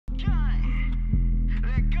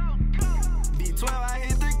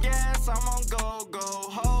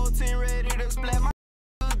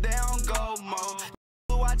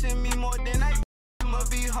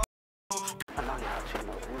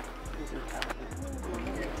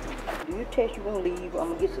do your test, you're gonna leave. I'm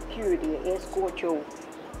gonna get security and escort your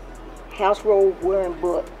house robe wearing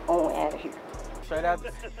butt on out of here. Straight out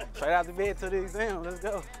the bed to the exam. Let's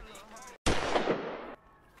go.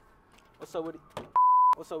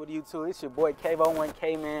 What's up with you two? It's your boy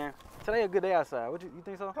Cave01K, man. Today a good day outside. You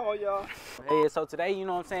think so? How are y'all? Hey, so today, you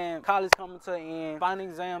know what I'm saying, college coming to an end, final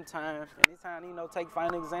exam time, and it's time, you know, take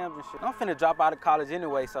final exams and shit. I'm finna drop out of college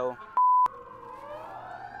anyway, so.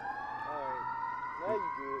 Alright, now you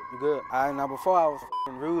good. You good? Alright, now before I was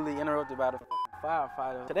rudely interrupted by the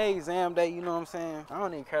firefighter. Today exam day, you know what I'm saying? I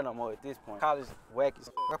don't even care no more at this point. College whack as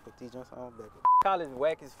I put these joints on back. College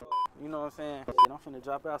whack as you know what I'm saying? Shit, I'm finna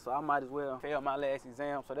drop out, so I might as well fail my last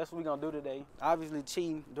exam. So that's what we gonna do today. Obviously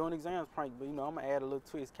cheating, doing exams prank, but you know, I'm gonna add a little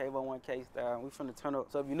twist, Cave01K style. We finna turn up.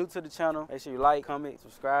 So if you're new to the channel, make sure you like, comment,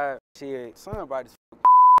 subscribe, share. Sun bright as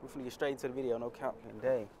we finna get straight into the video, no counting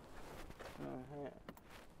day.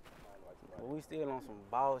 But we still on some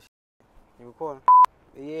ball shit. You recording?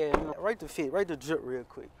 Yeah, you know, right the drip real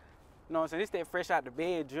quick. You know what I'm saying? This that fresh out the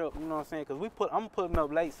bed drip, you know what I'm saying? Cause I'm putting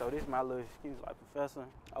up late, so this is my little excuse, like professor,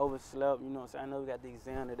 overslept, you know what I'm saying? I know we got the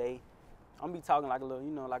exam today. I'm gonna be talking like a little,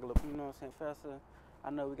 you know what I'm saying, professor, I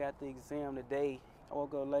know we got the exam today. I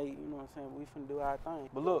woke up late, you know what I'm saying? We finna do our thing.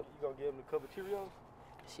 But look. You gonna give him a cup of Cheerios?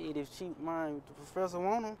 Shit, if she mind, the professor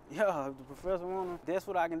want them, yeah, if the professor want them, that's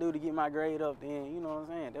what I can do to get my grade up, then, you know what I'm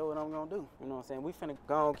saying, that's what I'm gonna do. You know what I'm saying, we finna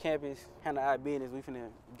go on campus, handle our business, we finna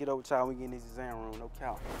get over y'all when we get in this exam room, no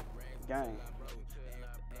count. Gang.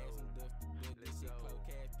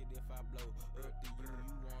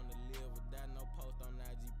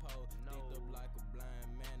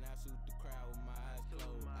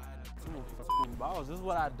 Balls. This is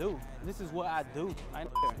what I do. This is what I do.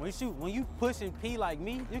 When you push and pee like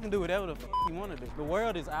me, you can do whatever the you want to do. The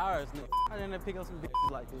world is ours. I didn't pick up some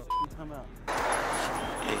bitches like this. You come out.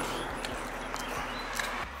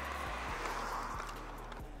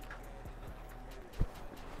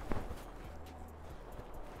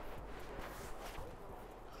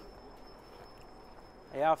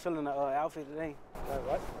 Hey, y'all feeling the outfit today?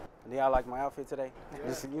 What? Do y'all like my outfit today? Yeah.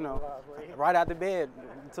 Just, you know, right out the bed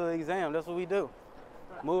to the exam. That's what we do.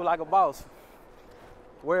 Move like a boss.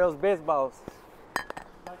 World's best boss.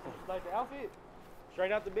 Like the outfit?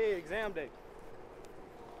 Straight out the bed, exam day.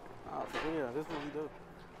 Oh, for real. This is what we do.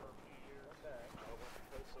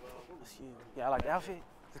 Y'all like the outfit?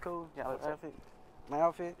 It's cool? Y'all like the outfit? My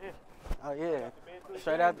outfit? Yeah. Oh, yeah.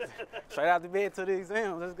 Straight out the bed to the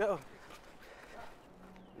exam. Let's go.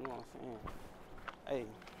 You know what I'm saying? Hey.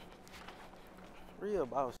 Real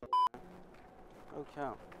boss. No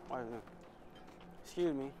count. Wait a minute.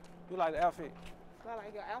 Excuse me. You like the outfit? I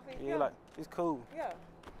like your outfit? Yeah, like, it's cool. Yeah.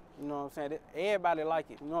 You know what I'm saying? Everybody like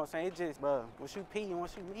it. You know what I'm saying? It's just, bro, once you pee and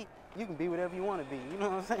once you meet, you can be whatever you want to be. You know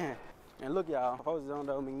what I'm saying? And look, y'all, I posted on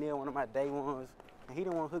though McNeil, one of my day ones, and he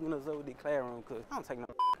the one hooking us up with the classroom, cause I don't take no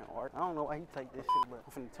art. I don't know why he take this shit, but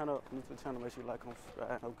I'm finna turn up, new to the channel, make sure you like and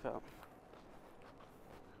subscribe. No cap.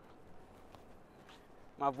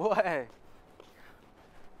 My boy.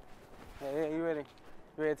 Hey, you ready?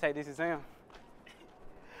 You ready to take this exam?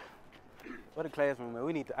 What a classroom,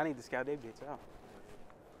 man. I need to scout that bitch out.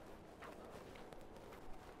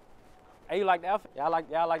 Hey, you like the outfit? Y'all like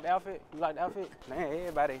the outfit? You like the outfit? Man,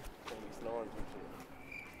 everybody.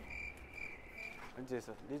 It's just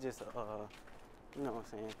a you know what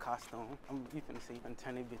I'm saying, costume. You finna see, I'm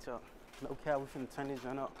turn this bitch up. No cap, we finna turn this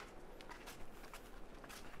joint up.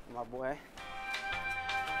 My boy.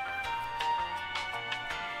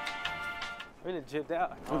 Really jipped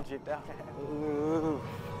out. I'm jipped out. Ooh.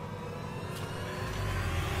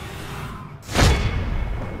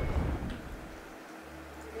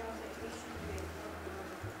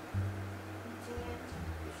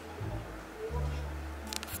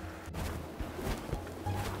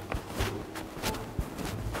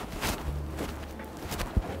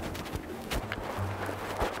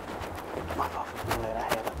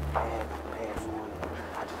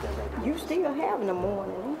 You still have in the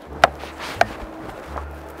morning.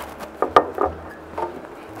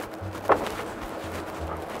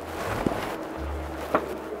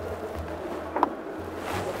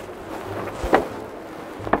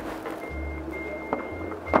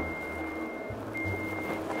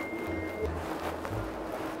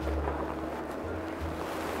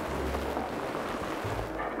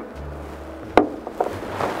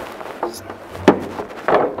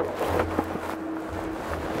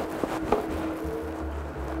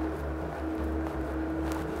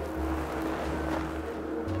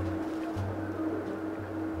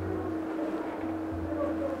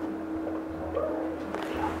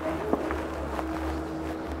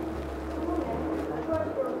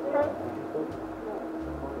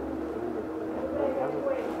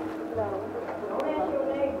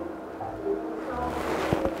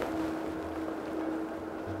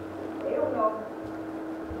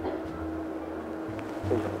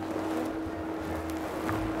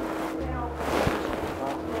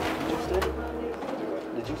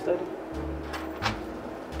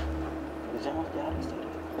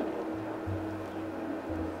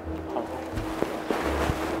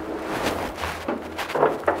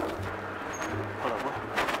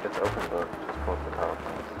 It's open, but just pull up the top.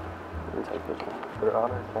 Let me take this one. Put it all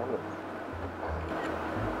in the camera.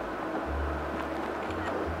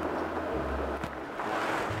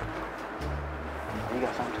 You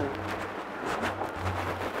got something too?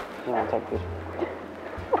 You want to take this?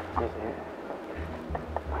 This here.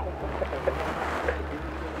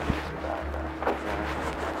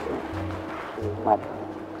 My bad.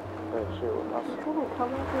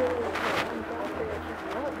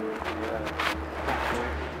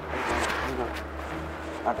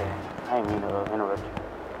 My bad. I didn't mean to interrupt you.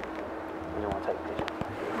 I just want to take a picture.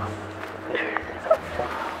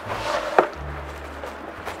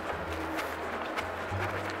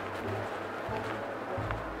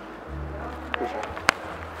 Appreciate it.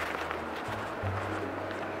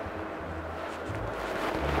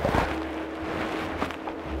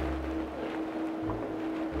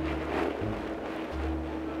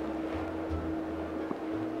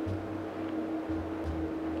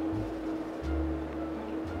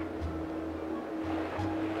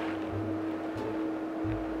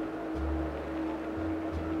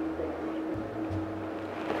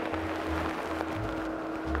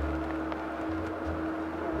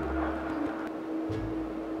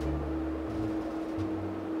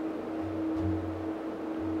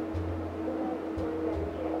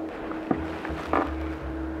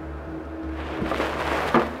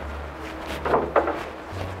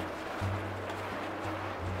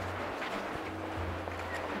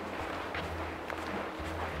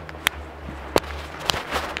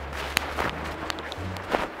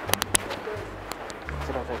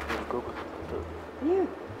 Yeah,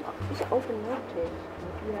 it's an open note test.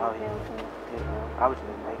 If you have something. Yeah, I was just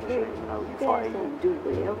making sure, you know, You before I guys can do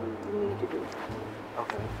whatever you need to do.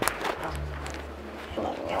 Okay.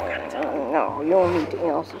 No, you don't need the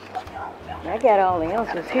answers. I got all the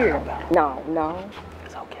answers here. No.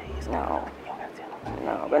 It's okay. No.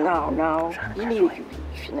 No. You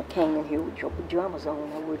shouldn't have came in here with your pajamas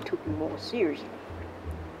on. I would have took you more seriously.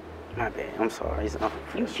 My bad. I'm sorry.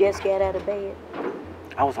 You just got out of bed?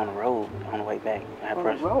 I was on the road on the way back. On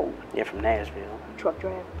the road? Yeah, from Nashville. Truck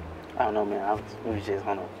driver? I don't know, man. We was just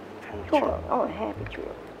on a family trip. On a happy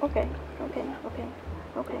trip. Okay.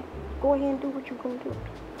 Go ahead and do what you're going to do.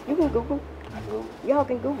 You can Google. I Google. Y'all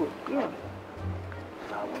can Google. Yeah.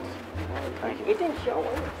 Thank you. It didn't show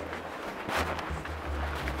anything.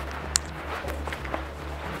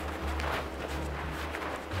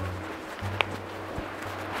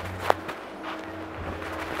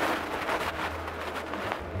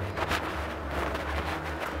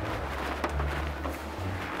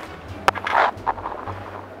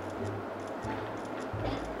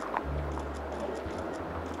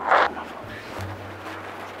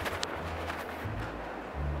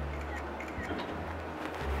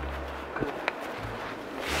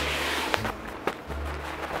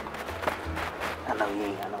 I know you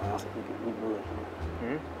ain't got no answer. You good.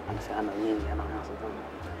 I said, I know you ain't got no answer. Man.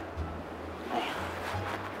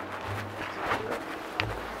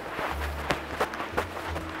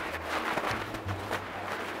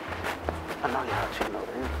 I know y'all cheating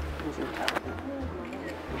over there. You see what y'all doing.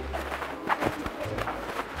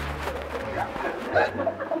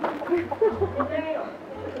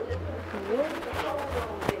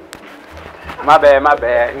 My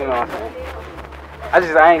bad, you know what I'm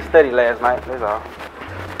saying? I ain't studied last night, that's all.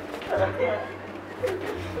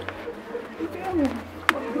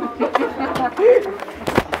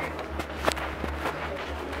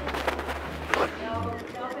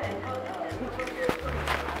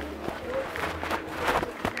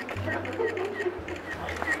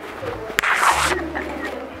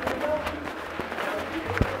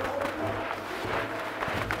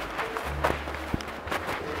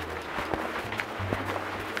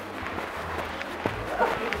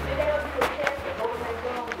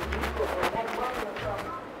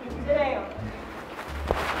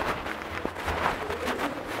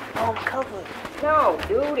 No,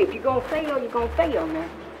 dude, if you're going to fail, you're going to fail now.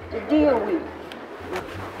 Just deal with it.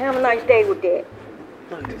 Have a nice day with that.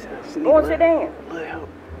 Look at this house. Go and sit down. Little help.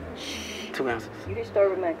 2 ounces. You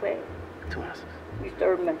disturbing my class. 2 ounces. You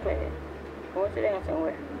disturbing my class. Go and sit down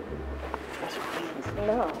somewhere. That's please.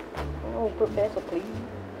 No. No, Professor, please.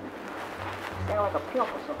 Sound like a pimp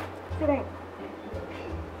or something. Sit down.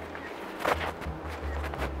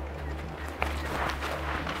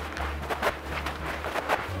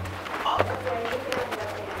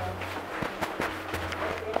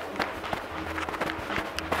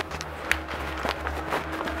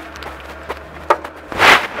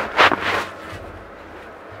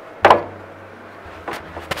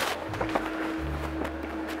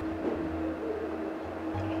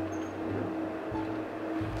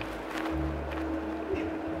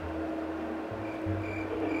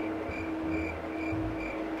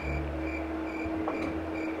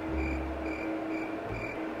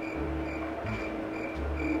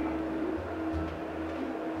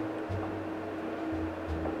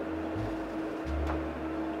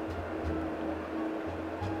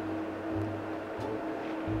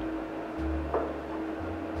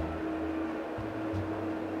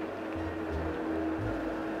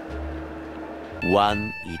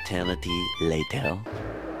 One eternity later.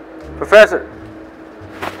 Professor.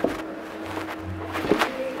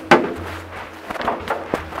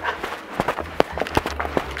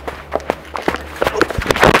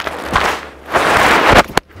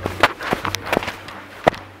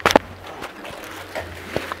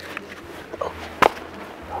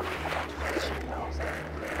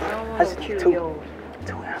 I just need two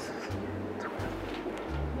answers.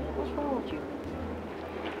 What's wrong with you?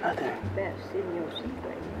 Nothing. You better sit in your seat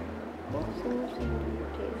right now. Go sit in your seat and do your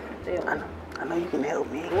test and fail it. I know you can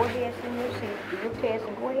help me. Go ahead, sit in your seat, do your test,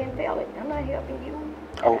 and go ahead and fail it. I'm not helping you.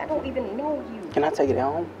 Oh. I don't even know you. Can I take it at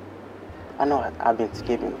home? I know I've been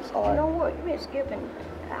skipping. I'm sorry. You know what? You've been skipping.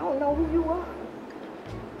 I don't know who you are.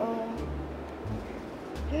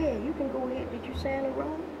 Yeah, you can go ahead. Did you sign it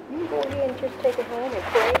wrong? You can go ahead and just take it home and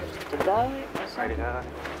pray to God. Pray to God.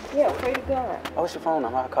 Yeah, pray to God. Oh, what's your phone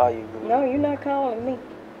number? I'll call you. No, you're not calling me.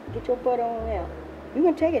 Get your butt on out. You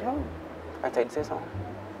can take it home. I take the test home.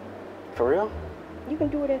 For real? You can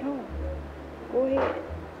do it at home. Go ahead.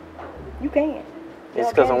 You can. It's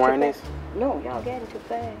because I'm wearing this? No, y'all got into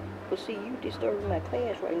 5. But see, you disturbing my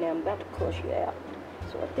class right now. I'm about to cuss you out.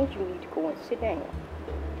 So I think you need to go and sit down.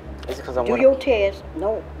 It's because I'm Do your test.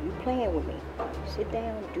 No, you playing with me. Sit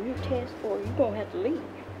down, do your test, or you're gonna have to leave.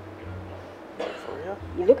 For real?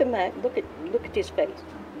 You look at this face.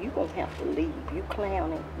 You're gonna have to leave. You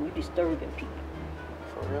clowning, you disturbing people.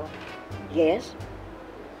 For real? Yes.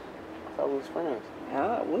 I thought we was friends. We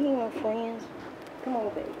ain't no friends. Come on,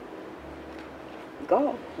 baby. Go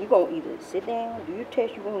on. You're gonna either sit down, do your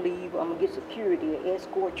test, you're gonna leave, or I'm gonna get security and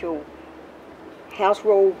escort your house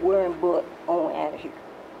robe wearing butt on out of here.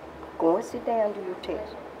 Go and sit down, do your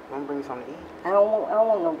test. I'm gonna bring you something to eat. I don't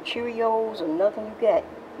want no Cheerios or nothing you got.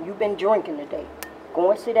 You've been drinking today. Go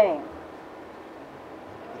and sit down.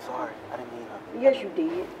 I'm sorry. I didn't mean that. Yes, you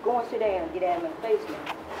did. Go and sit down. Get out of my face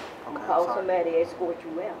now. I'm Okay, call sorry. somebody to escort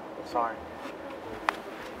you out. Sorry.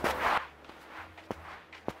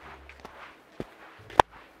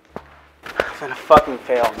 I'm finna fucking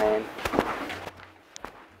fail, man.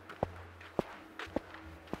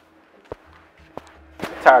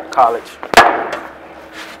 I'm tired of college.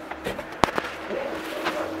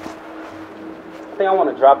 I think I want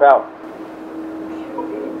to drop out.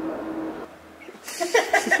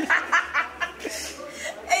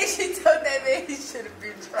 Hey, she told that man he should have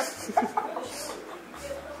been drunk.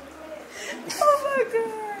 Oh my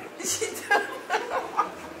God. She told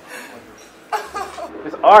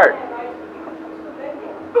It's art.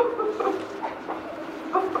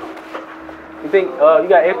 You think you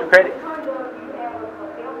got extra credit?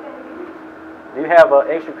 Do you have an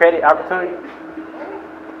extra credit opportunity?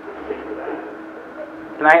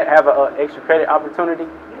 Can I have an extra credit opportunity?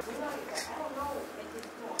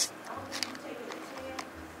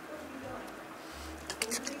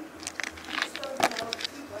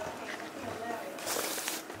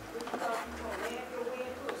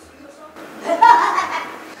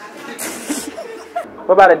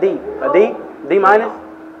 What about a D? A D? D minus?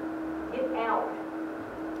 Get out.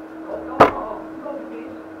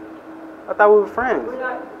 I thought we were friends.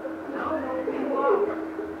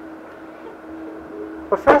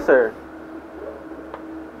 Professor.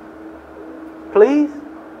 Please?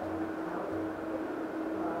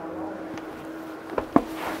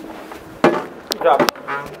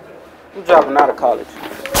 I'm dropping out of college.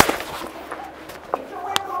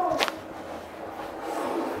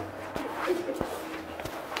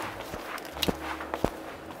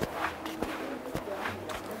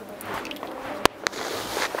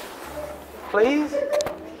 Please?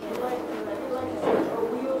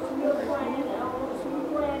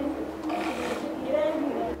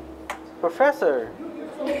 Professor.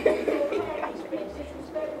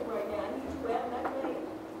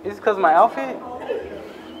 Is it because of my outfit?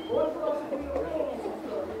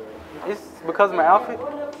 It's because of my outfit?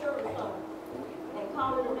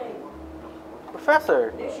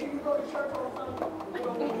 Professor.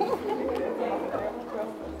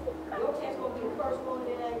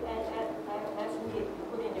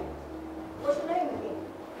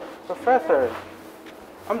 Professor,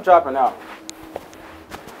 I'm dropping out.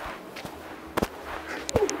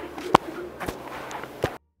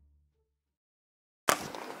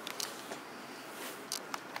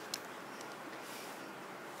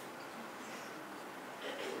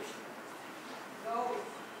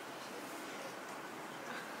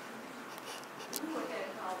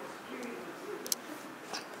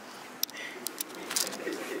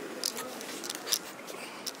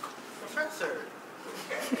 Professor.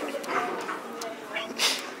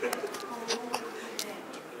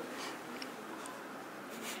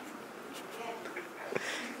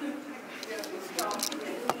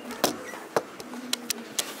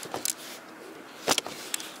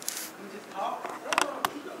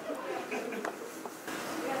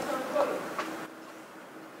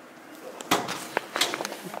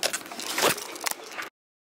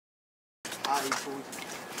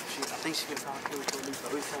 think she can call Kim for me, so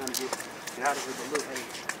it's time to get out of here. But look, hey,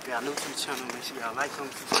 if y'all new to the channel, make sure y'all like, comment,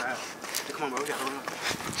 subscribe. Come on, bro, we gotta run.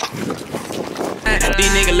 These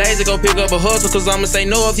niggas lazy, go pick up a hustle, cause I'ma say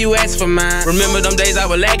no if you ask for mine. Remember them days I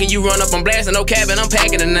was lacking, you run up on blasting, no cabin, I'm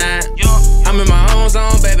packing a 9. I'm in my own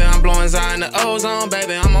zone, baby, I'm blowing Zion the ozone,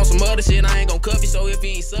 baby. I'm on some other shit, I ain't gon' cuff you, so if you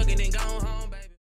ain't sucking, then go home.